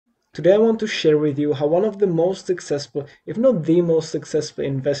Today I want to share with you how one of the most successful, if not the most successful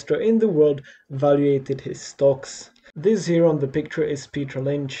investor in the world valuated his stocks. This here on the picture is Peter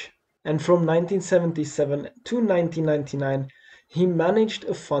Lynch, and from 1977 to 1999 he managed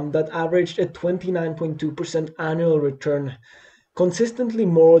a fund that averaged a 29.2% annual return, consistently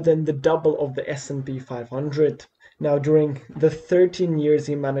more than the double of the S&P 500. Now, during the 13 years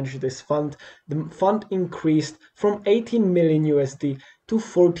he managed this fund, the fund increased from 18 million USD to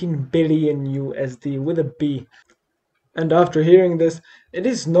 14 billion USD with a B. And after hearing this, it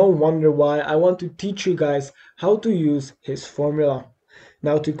is no wonder why I want to teach you guys how to use his formula.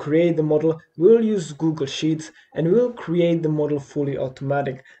 Now, to create the model, we'll use Google Sheets and we'll create the model fully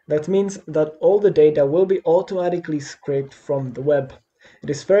automatic. That means that all the data will be automatically scraped from the web.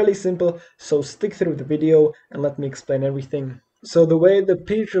 It is fairly simple, so stick through the video and let me explain everything. So the way the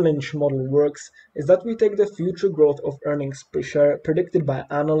Peter Lynch model works is that we take the future growth of earnings per share predicted by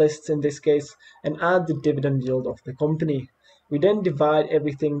analysts in this case and add the dividend yield of the company. We then divide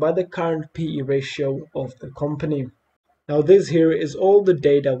everything by the current PE ratio of the company. Now this here is all the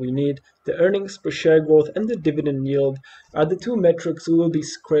data we need. The earnings per share growth and the dividend yield are the two metrics we will be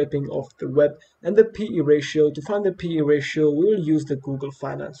scraping off the web, and the PE ratio. To find the PE ratio, we will use the Google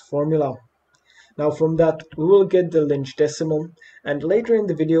Finance formula. Now from that, we will get the Lynch decimal, and later in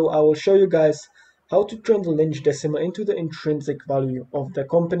the video I will show you guys how to turn the Lynch decimal into the intrinsic value of the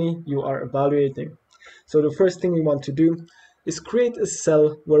company you are evaluating. So the first thing we want to do is create a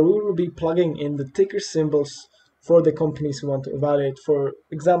cell where we will be plugging in the ticker symbols for the companies we want to evaluate. For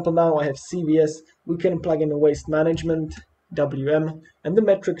example, now I have CVS. We can plug in Waste Management, WM, and the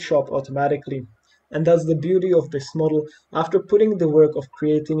metric shop automatically. And that's the beauty of this model. After putting the work of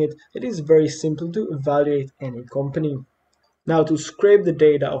creating it, it is very simple to evaluate any company. Now, to scrape the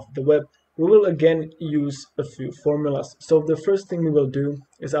data of the web, we will again use a few formulas. So the first thing we will do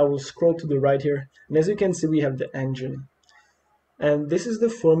is I will scroll to the right here, and as you can see we have the engine. And this is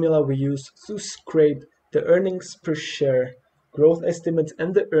the formula we use to scrape the earnings per share growth estimates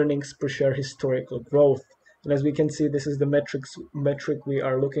and the earnings per share historical growth. And as we can see, this is the metric we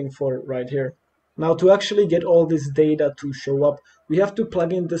are looking for right here. Now, to actually get all this data to show up, we have to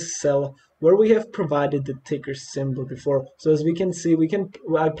plug in the cell where we have provided the ticker symbol before. So as we can see,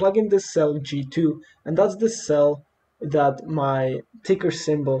 I plug in the cell G2, and that's the cell that my ticker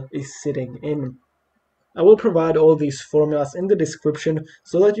symbol is sitting in. I will provide all these formulas in the description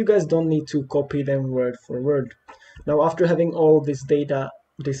so that you guys don't need to copy them word for word. Now, after having all this data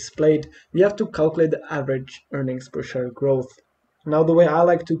displayed, we have to calculate the average earnings per share growth. Now, the way I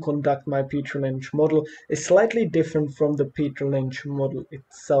like to conduct my Peter Lynch model is slightly different from the Peter Lynch model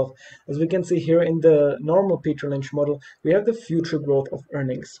itself. As we can see here in the normal Peter Lynch model, we have the future growth of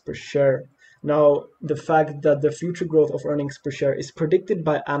earnings per share. Now, the fact that the future growth of earnings per share is predicted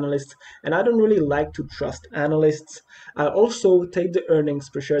by analysts, and I don't really like to trust analysts, I also take the earnings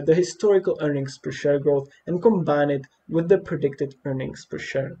per share, the historical earnings per share growth, and combine it with the predicted earnings per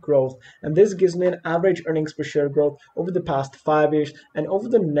share growth. And this gives me an average earnings per share growth over the past 5 years and over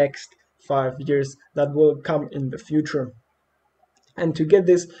the next 5 years that will come in the future. And to get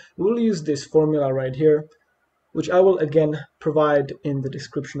this, we'll use this formula right here, which I will again provide in the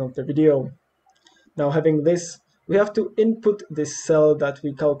description of the video. Now, having this, we have to input this cell that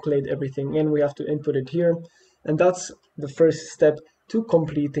we calculate everything in. We have to input it here, and that's the first step to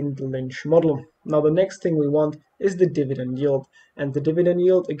completing the Lynch model. Now, the next thing we want is the dividend yield, and the dividend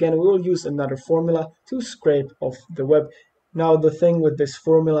yield, again, we will use another formula to scrape off the web. Now, the thing with this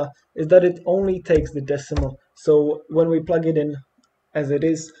formula is that it only takes the decimal, so when we plug it in as it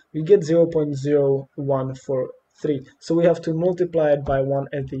is, we get 0.0143, so we have to multiply it by 1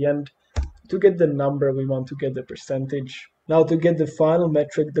 at the end. To get the number, we want to get the percentage. Now, to get the final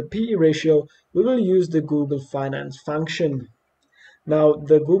metric, the PE ratio, we will use the Google Finance function. Now,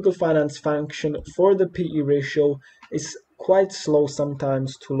 the Google Finance function for the PE ratio is quite slow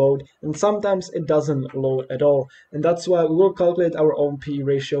sometimes to load, and sometimes it doesn't load at all. And that's why we will calculate our own PE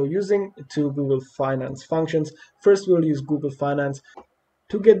ratio using two Google Finance functions. First, we'll use Google Finance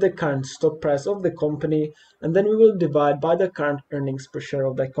to get the current stock price of the company, and then we will divide by the current earnings per share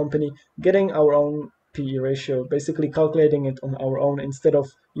of that company, getting our own PE ratio, basically calculating it on our own instead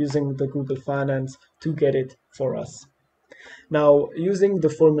of using the Google Finance to get it for us. Now, using the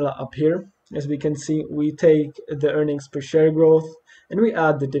formula up here, as we can see, we take the earnings per share growth and we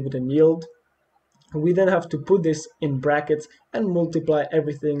add the dividend yield. We then have to put this in brackets and multiply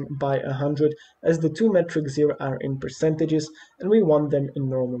everything by 100, as the two metrics here are in percentages and we want them in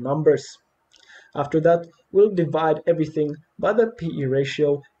normal numbers. After that, we'll divide everything by the PE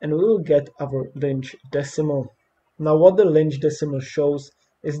ratio and we will get our Lynch decimal. Now, what the Lynch decimal shows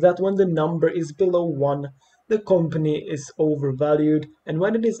is that when the number is below 1, the company is overvalued, and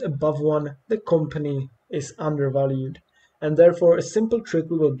when it is above 1, the company is undervalued. And therefore, a simple trick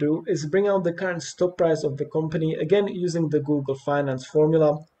we will do is bring out the current stock price of the company, again using the Google Finance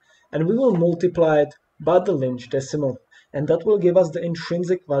formula, and we will multiply it by the Lynch decimal, and that will give us the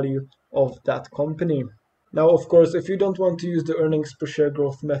intrinsic value of that company. Now, of course, if you don't want to use the earnings per share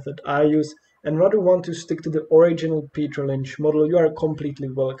growth method I use and rather want to stick to the original Peter Lynch model, you are completely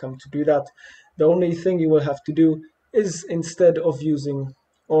welcome to do that. The only thing you will have to do is, instead of using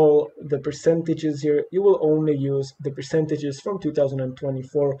all the percentages here, you will only use the percentages from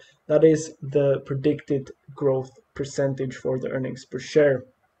 2024. That is the predicted growth percentage for the earnings per share.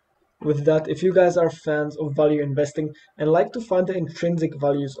 With that, if you guys are fans of value investing and like to find the intrinsic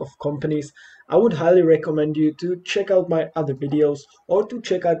values of companies, I would highly recommend you to check out my other videos or to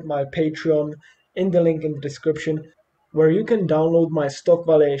check out my Patreon in the link in the description, where you can download my stock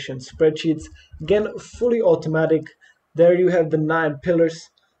valuation spreadsheets, again fully automatic. There you have the 9 pillars,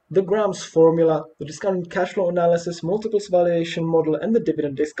 the Graham's formula, the discounted cash flow analysis, multiples valuation model, and the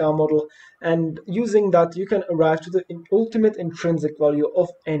dividend discount model. And using that, you can arrive to the ultimate intrinsic value of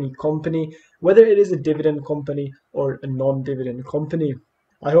any company, whether it is a dividend company or a non-dividend company.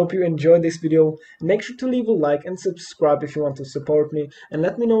 I hope you enjoyed this video. Make sure to leave a like and subscribe if you want to support me, and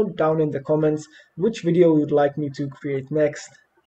let me know down in the comments which video you'd like me to create next.